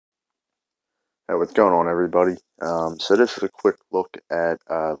Hey, what's going on, everybody? So this is a quick look at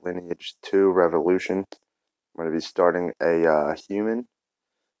Lineage 2 Revolution. I'm going to be starting a human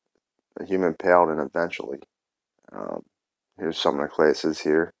paladin eventually. Um, Here's some of the classes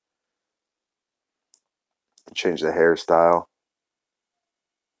here. Change the hairstyle.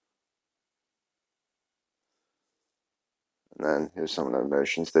 And then here's some of the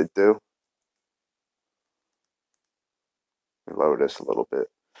motions they do. Lower this a little bit.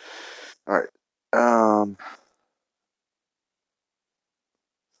 Alright.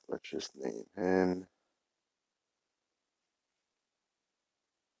 Let's just name him.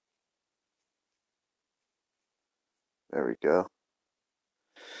 There we go.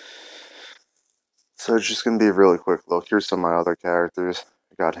 So it's just going to be a really quick look. Here's some of my other characters.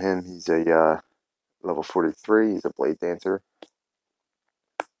 I got him. He's a level 43. He's a blade dancer.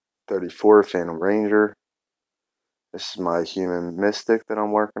 34, Phantom Ranger. This is my human mystic that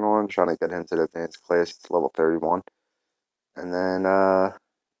I'm working on, trying to get him to the advanced class. It's level 31. And then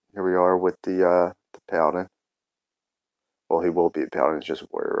here we are with the paladin. Well, he will be a paladin, he's just a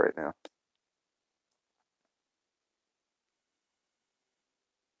warrior right now.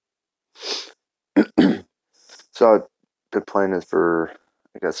 So I've been playing this for,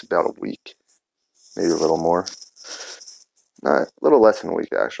 I guess, about a week, maybe a little more. Not, a little less than a week,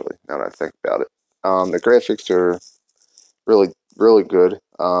 actually, now that I think about it. The graphics are really good.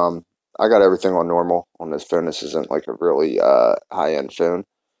 I got everything on normal on this phone. This isn't like a really high-end phone,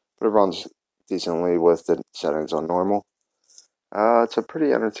 but it runs decently with the settings on normal. It's a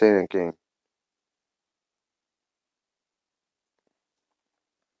pretty entertaining game.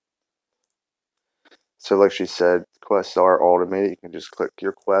 So like she said, quests are automated. You can just click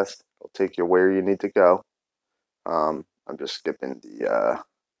your quest. It'll take you where you need to go. I'm just skipping the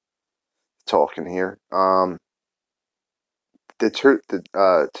talking here. The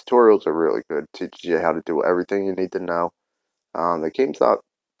tutorials are really good. Teaches you how to do everything you need to know. The game's not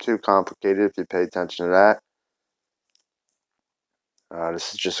too complicated if you pay attention to that.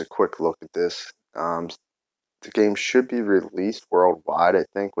 This is just a quick look at this. The game should be released worldwide, I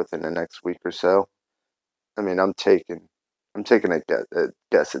think, within the next week or so. I mean, I'm taking a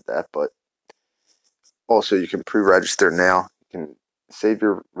guess at that, but also you can pre-register now. You can save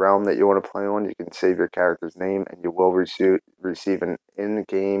your realm that you want to play on. You can save your character's name, and you will receive an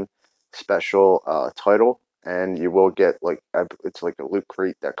in-game special title, and you will get it's like a loot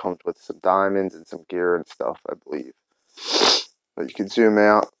crate that comes with some diamonds and some gear and stuff, I believe. But you can zoom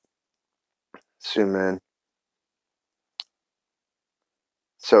out, zoom in.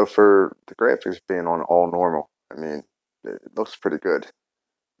 So for the graphics being on all normal, I mean, it looks pretty good,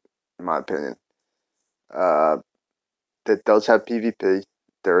 in my opinion. Uh, that does have PvP.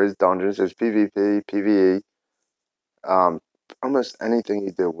 There is dungeons. There's PvP, PvE. Um, Almost anything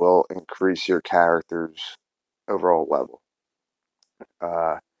you do will increase your character's overall level.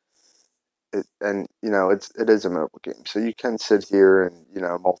 Uh, and it is a mobile game, so you can sit here and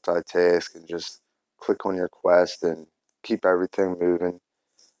multitask and just click on your quest and keep everything moving.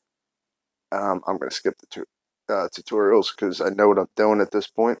 I'm gonna skip the tutorials because I know what I'm doing at this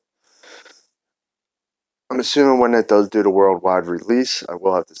point. I'm assuming when it does do the worldwide release, I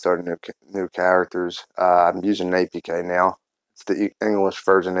will have to start new characters. I'm using an APK now. It's the English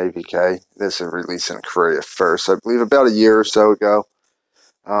version APK. This is released in Korea first, I believe, about a year or so ago.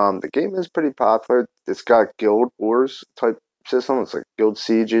 The game is pretty popular. It's got guild wars type system. It's like guild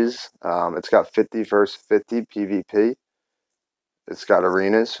sieges. It's got 50 versus 50 PvP. It's got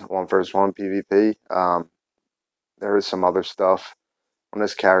arenas, 1 versus 1 PvP. There is some other stuff on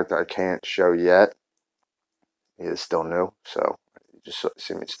this character I can't show yet. He is still new, so you just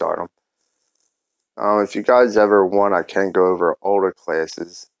see me start him. If you guys ever want, I can go over older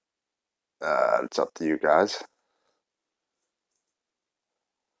classes. It's up to you guys.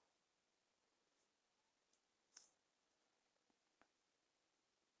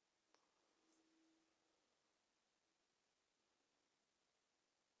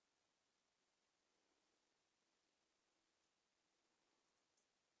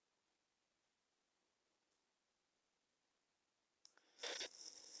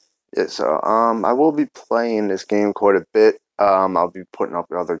 Yeah, so I will be playing this game quite a bit. I'll be putting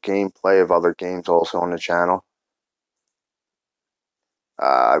up other gameplay of other games also on the channel.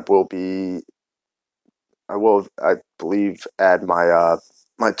 I will be, I believe, add my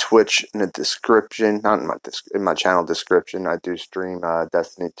Twitch in the description, not in my channel description. I do stream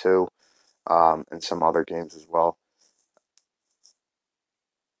Destiny 2, and some other games as well.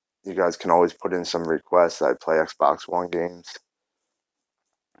 You guys can always put in some requests. I play Xbox One games,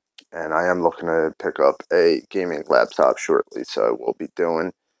 and I am looking to pick up a gaming laptop shortly, so we'll be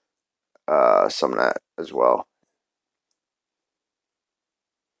doing some of that as well.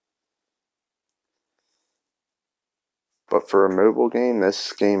 But for a mobile game,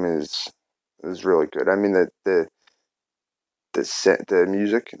 this game is really good. I mean, the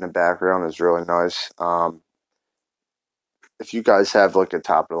music in the background is really nice. If you guys have like a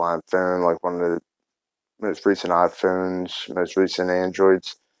top of the line phone, like one of the most recent iPhones, most recent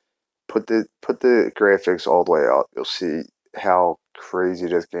Androids, put the graphics all the way up. You'll see how crazy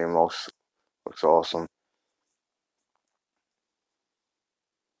this game looks. Looks awesome.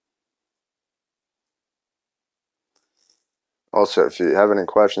 Also, if you have any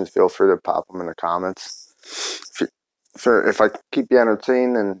questions, feel free to pop them in the comments. If I keep you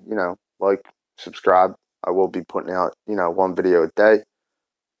entertained and like, subscribe, I will be putting out one video a day.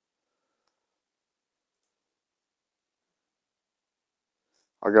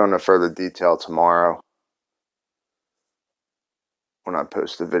 I'll go into further detail tomorrow when I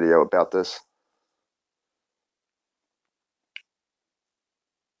post a video about this.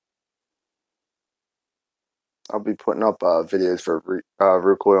 I'll be putting up videos for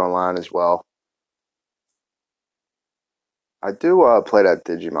Rukui Online as well. I do play that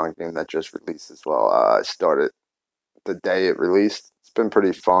Digimon game that just released as well. I started the day it released. It's been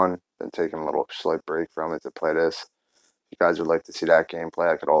pretty fun. Been taking a little slight break from it to play this. If you guys would like to see that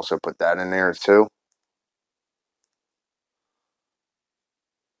gameplay, I could also put that in there too.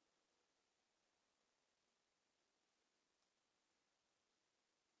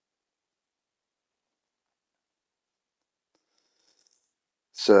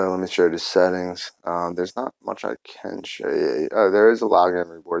 So let me show you the settings. There's not much I can show you. Oh, there is a login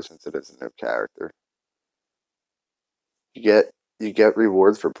reward since it is a new character. You get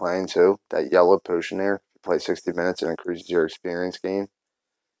rewards for playing too. That yellow potion there. If you play 60 minutes, it increases your experience gain.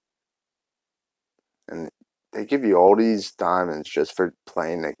 And they give you all these diamonds just for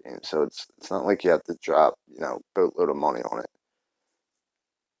playing the game. So it's not like you have to drop boatload of money on it.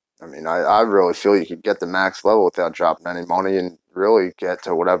 I mean, I really feel you could get the max level without dropping any money and really get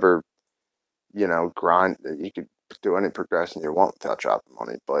to whatever grind. You could do any progression you want without dropping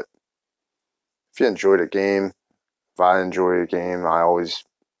money. But if you enjoy the game, if I enjoy a game, I always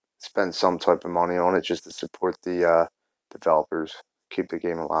spend some type of money on it just to support the developers, keep the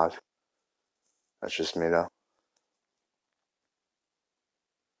game alive. That's just me though.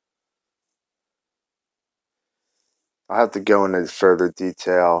 I'll have to go into further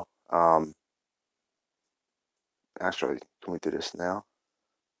detail. Actually, can we do this now?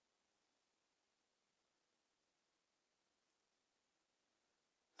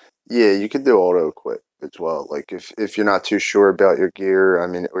 Yeah, you can do auto equip as well. Like if you're not too sure about your gear, I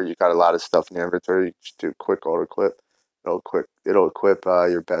mean, or you got a lot of stuff in your inventory, you just do quick auto equip. It'll equip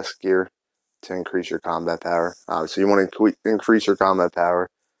your best gear to increase your combat power. So you want to increase your combat power,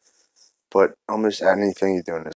 but almost anything you do in this